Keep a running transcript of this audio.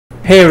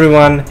Hey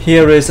everyone,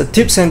 here is a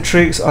tips and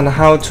tricks on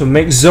how to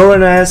make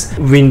ZORIN OS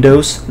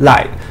Windows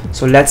Lite.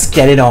 So let's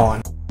get it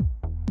on.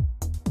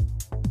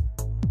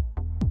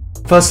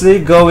 Firstly,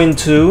 go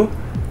into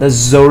the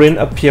ZORIN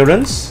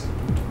appearance.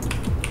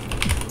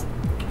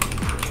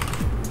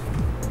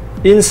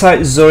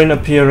 Inside ZORIN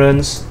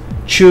appearance,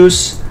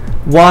 choose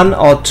one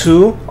or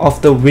two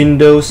of the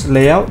Windows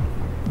layout,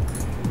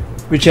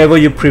 whichever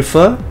you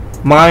prefer.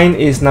 Mine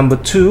is number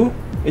 2.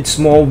 It's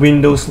more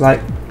Windows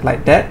like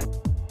that.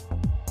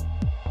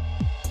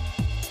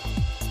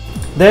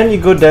 Then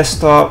you go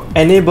desktop,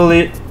 enable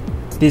it,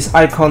 these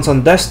icons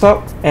on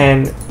desktop,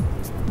 and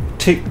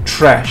tick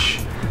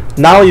trash.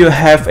 Now you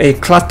have a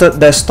cluttered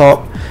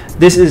desktop.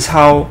 This is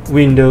how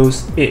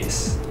Windows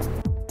is.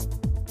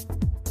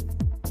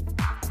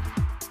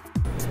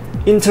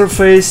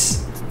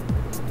 Interface,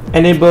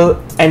 enable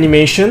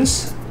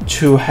animations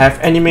to have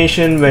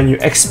animation when you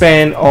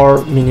expand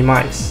or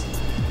minimize.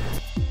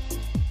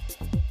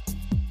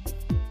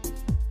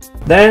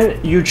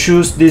 Then you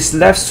choose this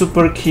left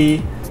super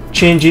key,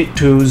 change it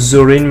to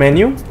ZORIN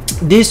menu.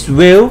 This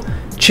will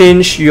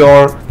change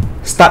your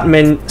start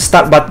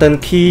button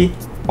key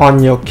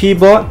on your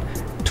keyboard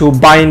to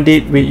bind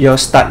it with your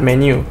start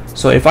menu.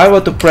 So if I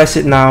were to press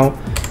it now,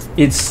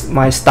 it's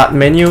my start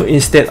menu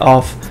instead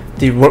of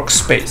the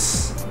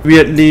workspace.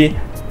 Weirdly,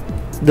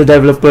 the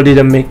developer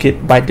didn't make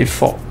it by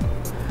default.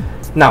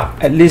 Now,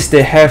 at least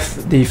they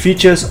have the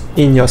features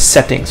in your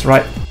settings,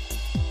 right?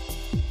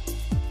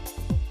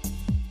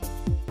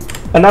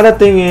 Another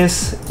thing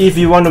is, if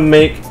you want to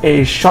make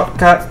a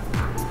shortcut,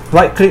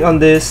 right click on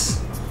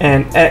this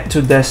and add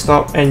to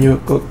desktop, and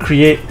you could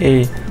create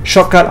a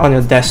shortcut on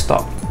your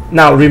desktop.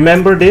 Now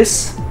remember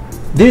this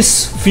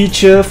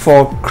feature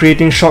for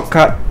creating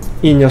shortcut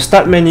in your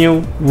start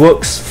menu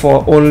works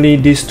for only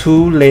these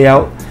two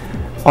layout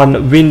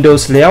on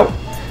Windows layout.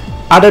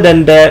 Other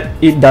than that,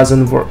 it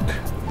doesn't work.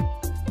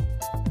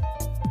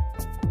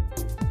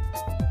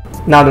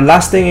 Now the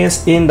last thing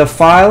is, in the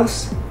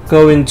files,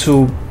 go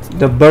into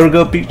the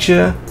burger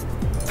picture,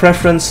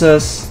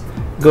 preferences,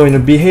 go into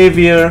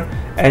behavior,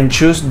 and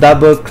choose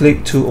double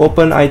click to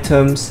open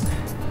items.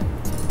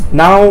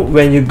 Now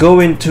when you go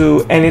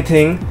into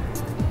anything,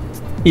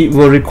 it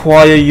will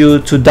require you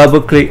to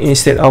double click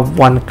instead of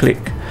one click.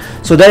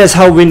 So that is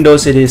how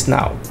Windows it is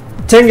now.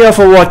 Thank you all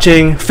for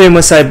watching.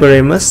 Famous Cyber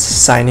Amos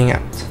signing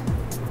out.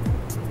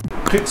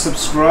 Click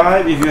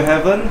subscribe if you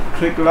haven't,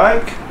 click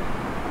like,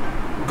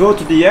 go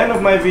to the end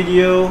of my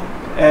video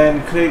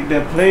and click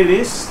the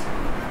playlist.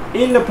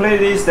 In the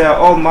playlist, there are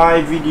all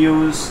my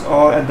videos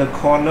all at the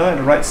corner at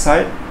the right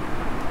side.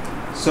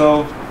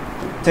 So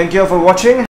thank you all for watching.